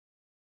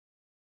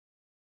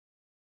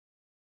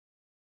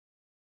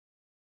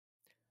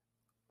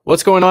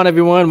What's going on,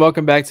 everyone?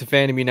 Welcome back to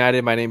Fandom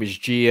United. My name is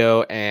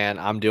Gio, and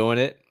I'm doing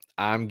it.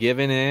 I'm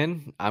giving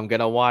in. I'm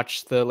going to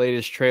watch the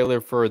latest trailer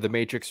for The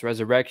Matrix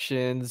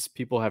Resurrections.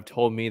 People have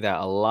told me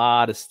that a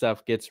lot of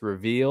stuff gets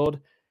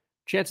revealed.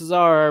 Chances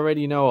are I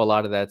already know a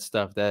lot of that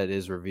stuff that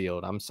is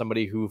revealed. I'm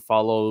somebody who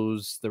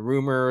follows the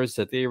rumors,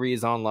 the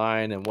theories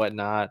online, and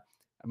whatnot.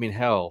 I mean,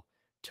 hell,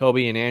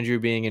 Toby and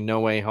Andrew being in No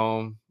Way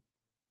Home.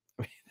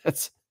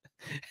 That's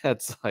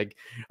that's like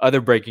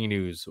other breaking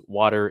news.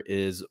 Water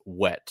is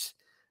wet.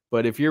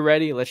 But if you're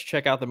ready, let's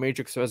check out the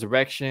Matrix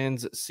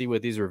Resurrections, see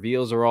what these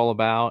reveals are all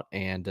about,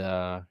 and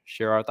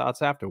share our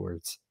thoughts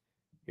afterwards.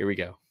 Here we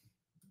go.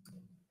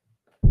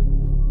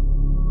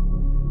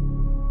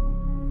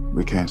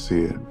 We can't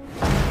see it,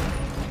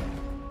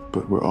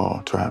 but we're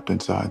all trapped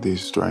inside these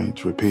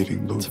strange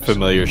repeating loops. It's a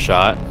familiar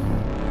shot.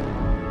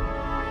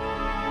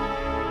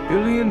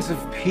 Billions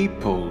of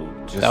people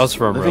just That was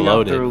from living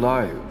out Reloaded. their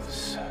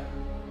lives,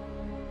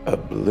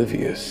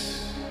 oblivious.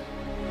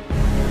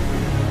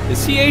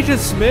 Is he Agent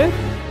Smith?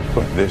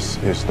 But this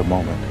is the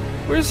moment.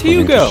 Where's for you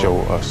to Hugo? show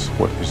us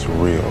what is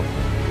real.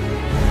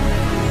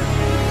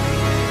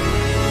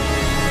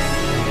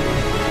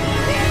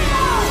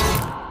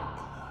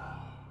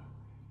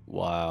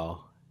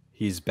 Wow.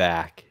 He's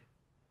back.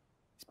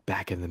 He's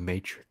back in the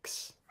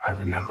Matrix. I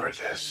remember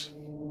this.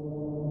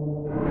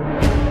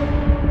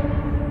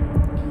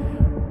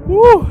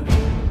 Woo!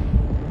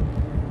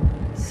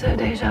 So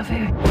deja vu.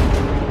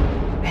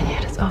 And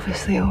yet it's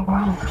obviously all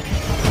wrong.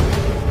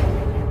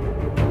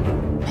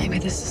 Maybe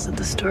this isn't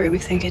the story we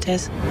think it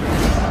is.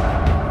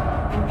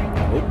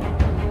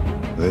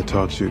 They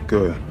taught you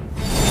good.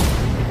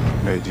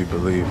 Made you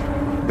believe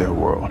their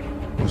world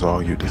was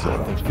all you The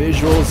deserved.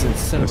 visuals and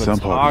And some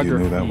part of you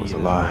cinematography. knew that was a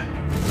lie.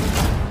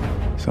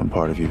 Some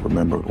part of you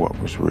remembered what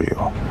was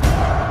real.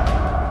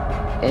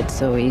 It's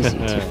so easy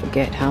to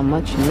forget how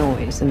much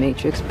noise the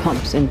Matrix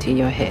pumps into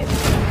your head.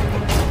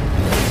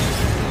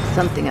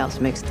 Something else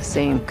makes the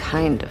same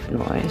kind of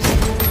noise.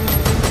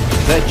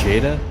 Is that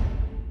Jada?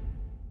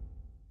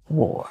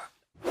 War.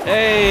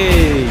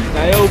 Hey,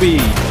 Niobe.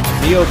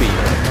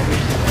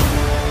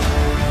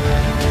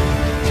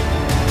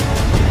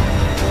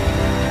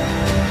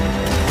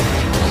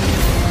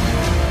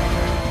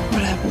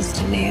 What happens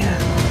to Neo? I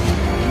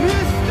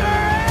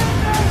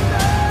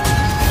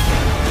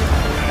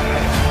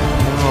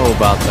don't know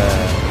about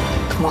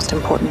that. The most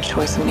important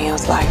choice in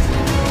Neo's life.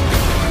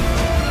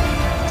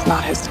 It's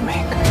not his to make.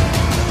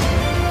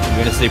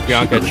 You gonna see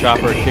Priyanka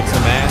Chopra kick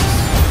some ass?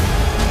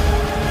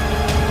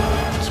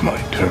 It's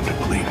my turn to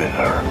believe in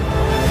her.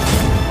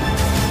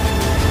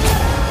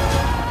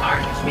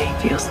 Part of me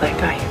feels like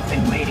I have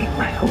been waiting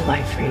my whole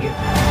life for you.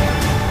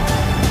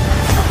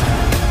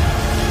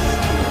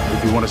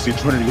 If you want to see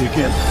Trinity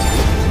again,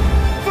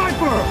 fight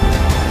for her!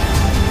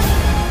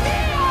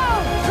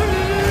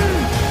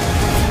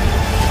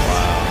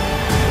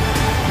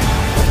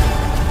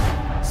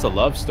 It's a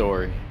love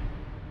story.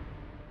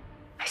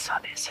 I saw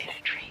this in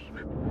a dream.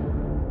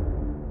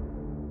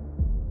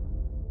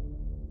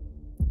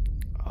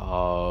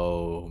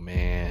 Oh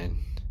man.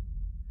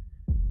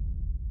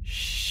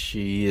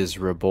 She is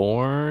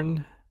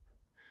reborn.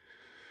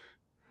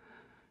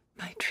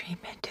 My dream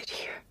ended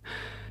here.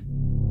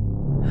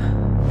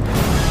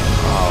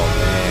 Oh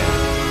man.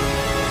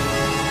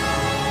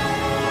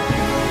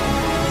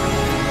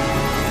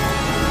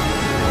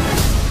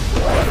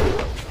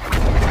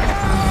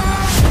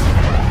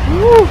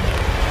 Woo!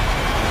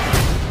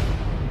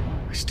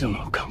 I still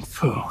know Kung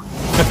Fu.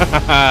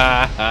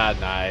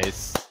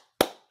 Nice.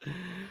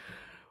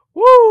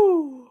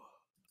 Woo!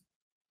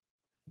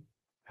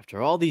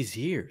 After all these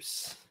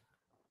years,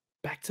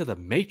 back to the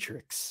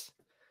Matrix.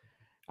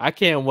 I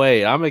can't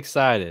wait. I'm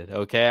excited.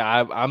 Okay.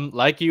 I'm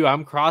like you,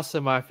 I'm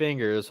crossing my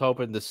fingers,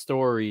 hoping the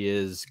story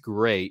is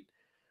great.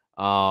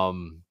 I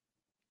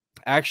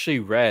actually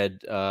read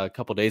a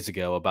couple days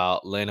ago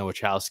about Lana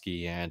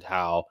Wachowski and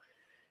how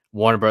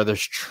Warner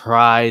Brothers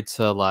tried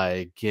to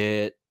like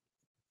get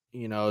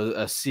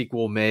a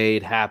sequel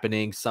made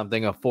happening,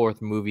 something, a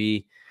fourth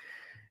movie,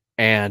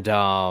 and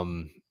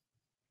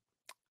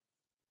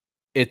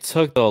it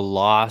took the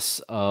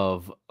loss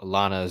of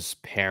Lana's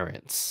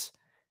parents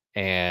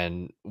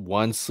and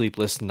one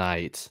sleepless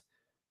night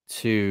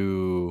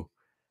to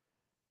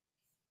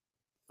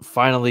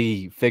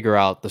finally figure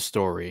out the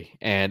story.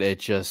 And it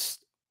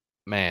just,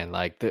 man,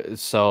 like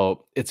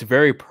so it's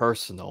very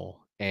personal,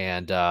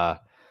 and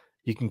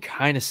you can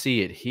kind of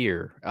see it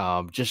here,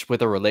 just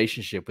with a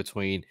relationship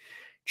between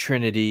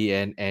Trinity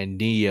and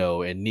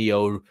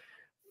Neo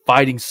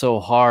fighting so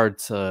hard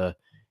to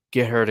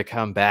get her to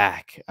come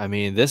back. I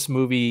mean, this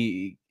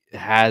movie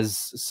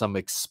has some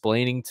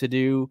explaining to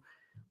do.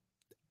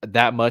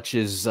 That much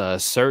is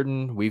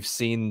certain. We've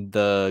seen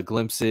the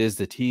glimpses,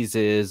 the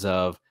teases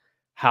of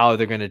how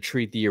they're going to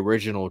treat the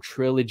original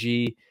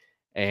trilogy,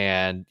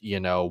 and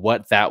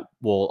what that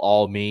will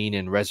all mean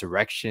in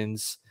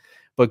Resurrections.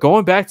 But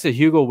going back to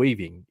Hugo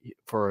Weaving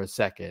for a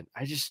second,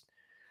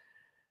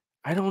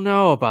 I don't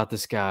know about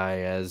this guy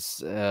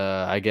as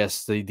I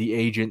guess the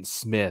Agent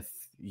Smith.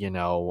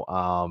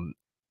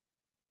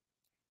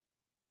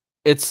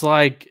 it's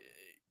like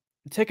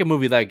take a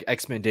movie like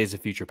X-Men Days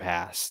of Future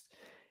Past,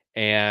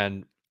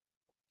 and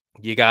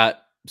you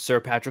got Sir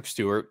Patrick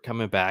Stewart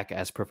coming back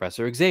as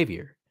Professor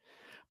Xavier,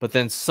 but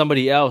then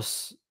somebody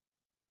else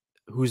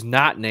who's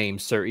not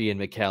named Sir Ian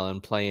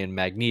McKellen playing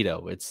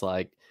Magneto. It's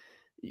like,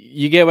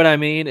 you get what I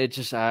mean? It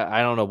just,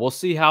 I don't know. We'll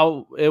see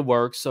how it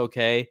works.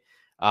 Okay.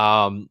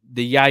 The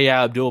Yahya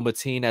Abdul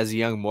Mateen as a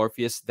young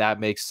Morpheus, that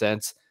makes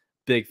sense.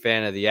 Big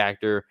fan of the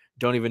actor.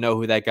 Don't even know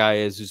who that guy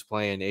is who's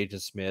playing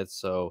Agent Smith.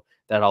 So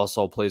that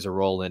also plays a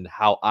role in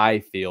how I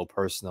feel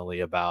personally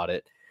about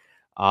it.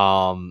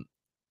 And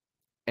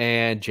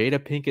Jada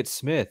Pinkett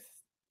Smith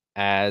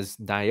as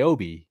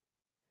Niobe,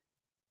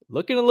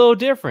 looking a little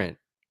different.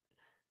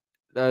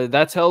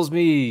 That tells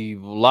me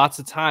lots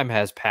of time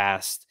has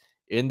passed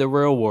in the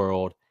real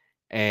world,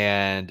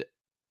 and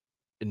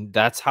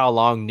that's how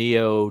long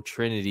Neo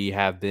Trinity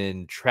have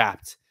been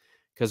trapped.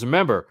 Because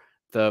remember,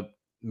 the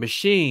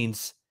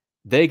machines,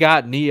 they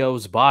got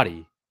Neo's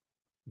body.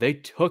 They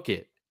took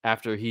it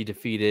after he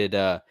defeated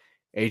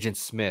Agent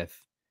Smith.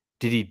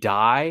 Did he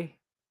die?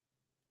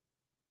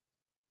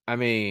 I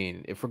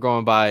mean, if we're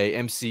going by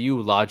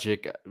MCU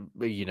logic,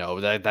 you know,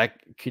 that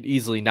could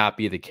easily not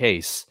be the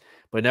case.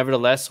 But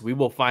nevertheless, we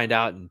will find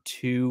out in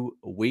 2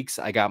 weeks.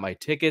 I got my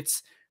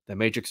tickets, The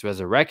Matrix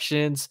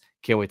Resurrections.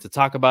 Can't wait to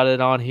talk about it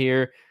on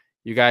here.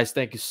 You guys,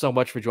 thank you so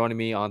much for joining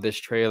me on this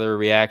trailer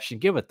reaction.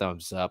 Give a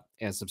thumbs up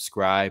and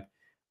subscribe.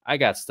 I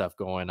got stuff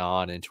going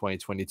on in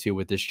 2022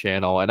 with this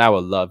channel, and I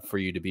would love for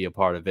you to be a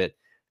part of it.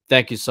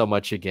 Thank you so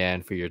much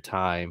again for your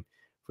time,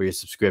 for your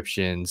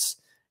subscriptions.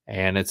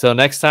 And until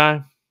next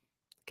time,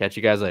 catch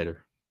you guys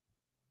later.